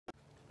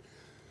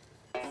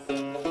You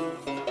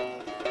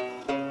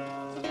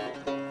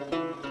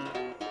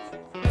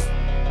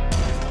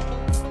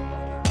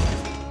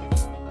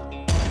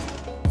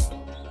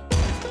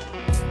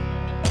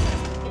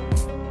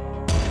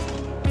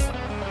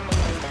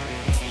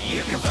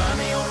can find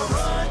me on the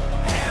run,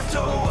 half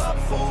toe up,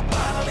 full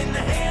bottle in the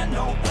hand,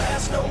 no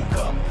glass, no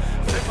cup.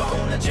 Flip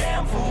on the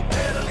jam, full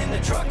pedal in the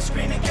truck,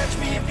 screaming, catch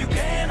me if you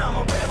can, I'm a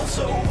rebel,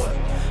 so what?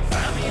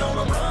 Find me on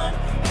the run,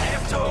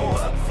 half toe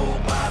up, full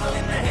bottle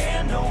in the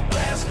hand, no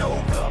glass,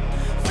 no cup.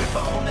 Flip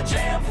on the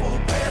jam, full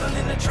pedal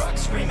in the truck,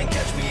 screaming,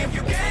 catch me if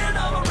you can,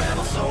 I'm a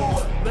rebel, so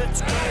what?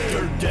 Let's go!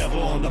 Dirt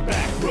devil on the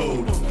back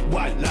road,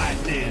 white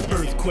lightning,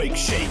 earthquake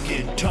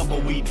shaking,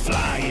 tumbleweed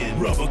flying,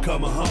 rubber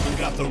come a-humming,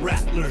 got the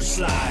rattlers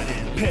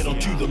sliding, pedal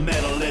to the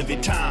metal every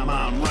time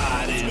I'm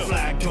riding,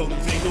 flag toting,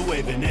 finger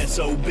waving,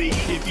 SOB.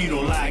 If you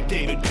don't like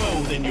David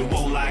Coe, then you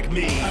won't like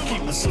me. I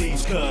keep my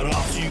sleeves cut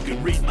off so you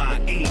can read my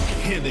ink,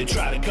 and they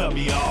try to cut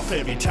me off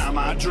every time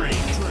I drink.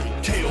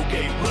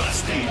 Tailgate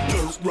rusty,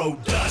 dirt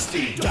road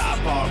dusty,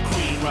 dive bar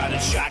queen riding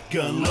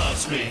shotgun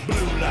loves me.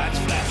 Blue lights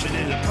flashing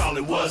and it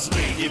probably was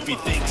me. If he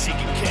thinks he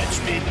can catch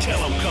me, tell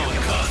him come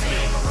and cuff me.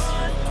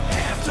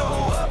 Half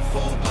toe up,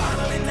 full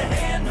bottle in the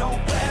hand, no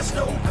glass,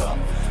 no cup.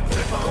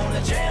 Flip on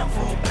the jam,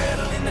 full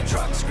pedal in the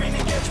truck,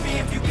 screaming, catch me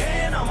if you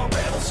can, I'm a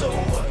rebel, so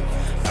what?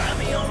 Find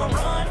me on the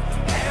run,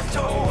 half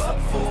toe up,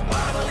 full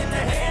bottle in the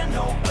hand,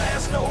 no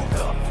glass, no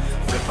cup.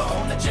 Flip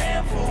on the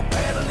jam, full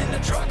pedal in the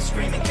truck,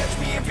 screaming, catch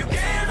me if you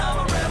can, I'm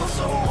a rebel,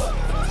 so what?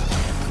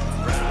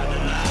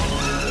 Riding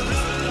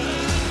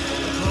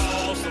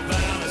across the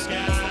valley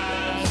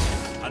skies,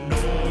 I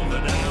know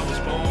that I was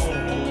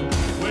born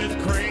with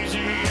crazy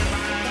in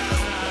my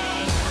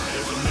eyes.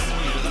 There's a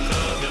million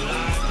of you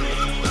like me,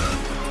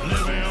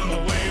 living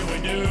the way we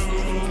do,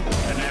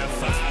 and that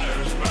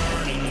fire's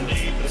burning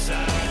deep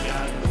inside.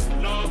 Got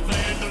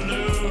nothing to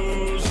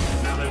lose.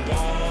 Now they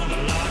wanna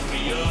lock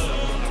me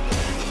up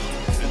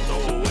and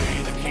throw away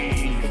the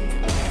key,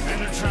 and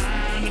they're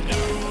trying to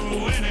do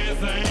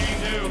anything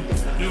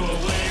to do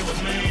away with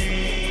me.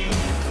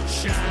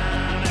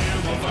 Shine in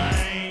my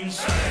veins,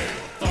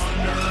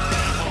 thunder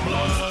in my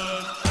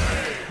blood,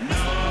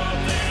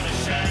 nothing has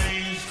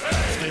changed,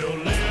 still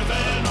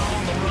living on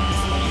the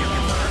run. You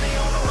can find me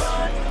on the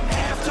run,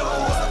 half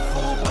toe up,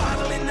 full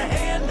bottle in the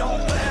hand, no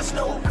glass,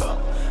 no cup.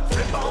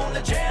 Flip on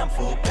the jam,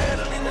 full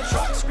pedal in the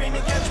truck,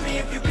 screaming, catch me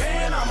if you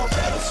can, I'm a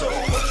rebel, so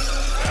what?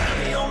 Find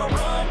me on the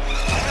run,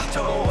 half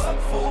toe up,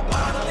 full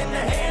bottle in the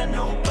hand,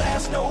 no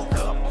glass, no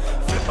cup.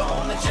 Flip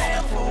on the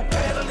jam, full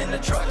pedal in the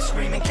truck,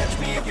 screaming, catch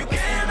me if you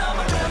can, I'm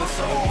a rebel,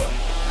 so what?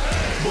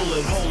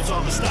 Bullet holes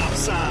on the stop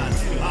sign,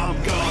 I'm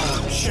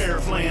gone.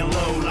 Sheriff laying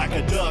low like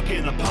a duck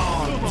in a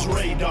pond. It's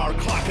radar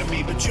clocking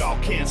me, but y'all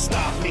can't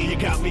stop me. You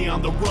got me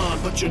on the run,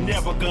 but you're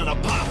never gonna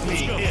pop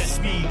me.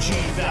 SBG,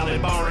 Valley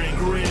Bar and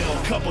Grill,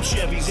 couple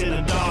Chevys in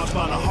a Dodge,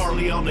 by the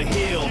Harley on the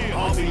hill.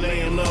 I'll be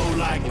laying low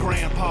like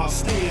Grandpa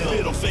Steel.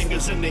 Little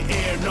fingers in the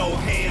air, no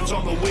hands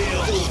on the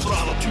wheel. Full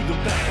throttle to the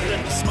back,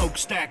 let the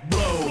smokestack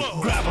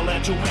blow. Gravel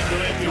at your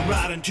window if you're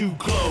riding too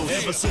close.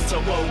 Ever since I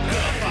woke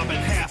up, I've been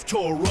half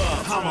tore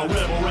up. I'm a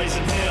rebel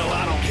raising hell,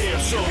 I don't care,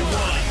 so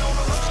what?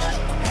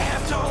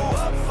 Half toe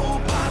up, full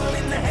bottle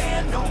in the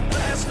hand, no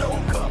glass, no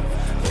cup.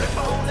 Flip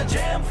on the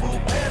jam, full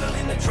pedal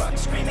in the truck,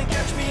 screaming,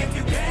 catch me if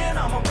you can,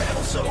 I'm a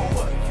rebel, so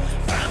what?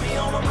 Find me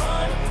on the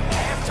run,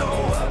 half toe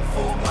up,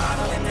 full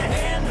bottle in the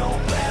hand, no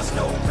glass,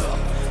 no cup.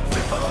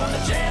 Flip on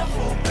the jam,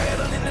 full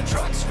pedal in the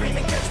truck,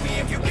 screaming, catch me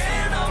if you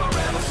can, I'm a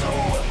rebel, so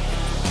what?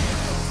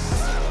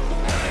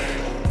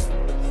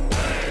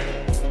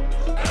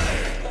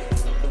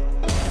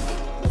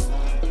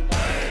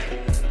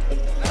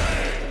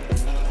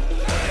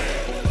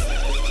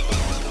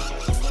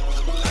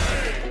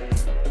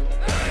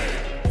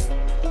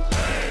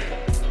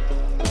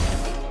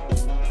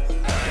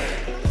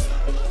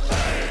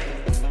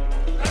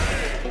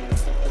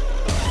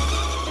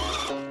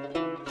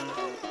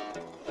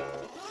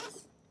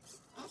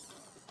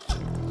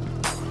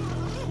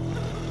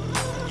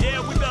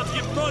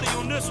 Buddy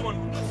on this one.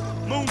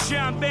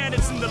 Moonshine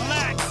bandits in the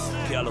lack.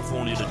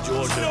 California to Georgia.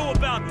 What you know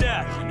about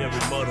that? And every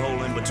mud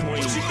hole in between.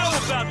 What you know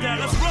about that?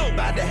 Let's roll.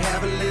 About to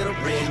have a little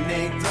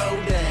redneck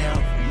throwdown.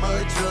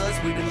 Mud trucks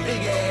with them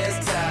big ass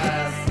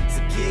tires.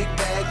 So kick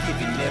back if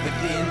you never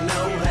did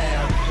know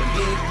how. The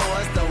big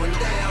boys throwing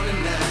down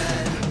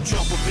tonight.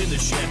 Jump up in the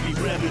Chevy,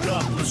 rev it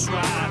up, let's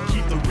ride.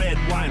 Keep the red,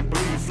 white, and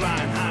blue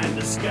flying high in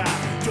the sky.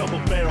 Double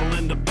barrel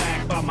in the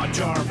back by my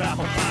jar of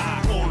apple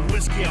pie. Pouring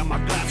whiskey on my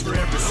glass for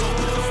every soul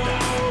that's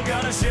died.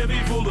 Got a Chevy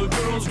full of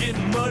girls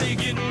getting muddy,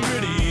 getting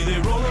gritty. They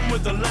rolling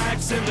with the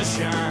lights and the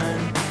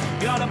shine.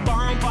 Got a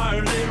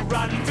bonfire lit,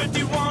 riding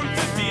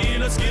 5150.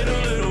 Let's get a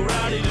little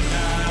rowdy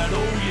tonight,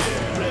 oh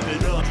yeah. Rev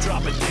it up,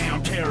 drop it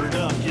down, tear it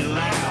up, get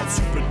loud.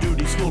 Super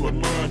Duty's full of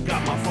mud,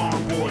 got my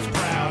farm boys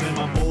proud. And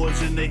my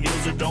boys in the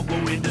hills that don't go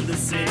into the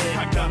city.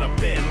 I got a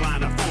bed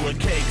liner full of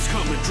cakes,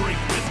 come and drink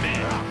with me.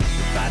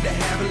 About to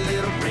have a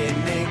little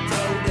redneck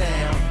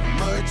throwdown.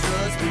 Mud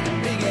trucks with the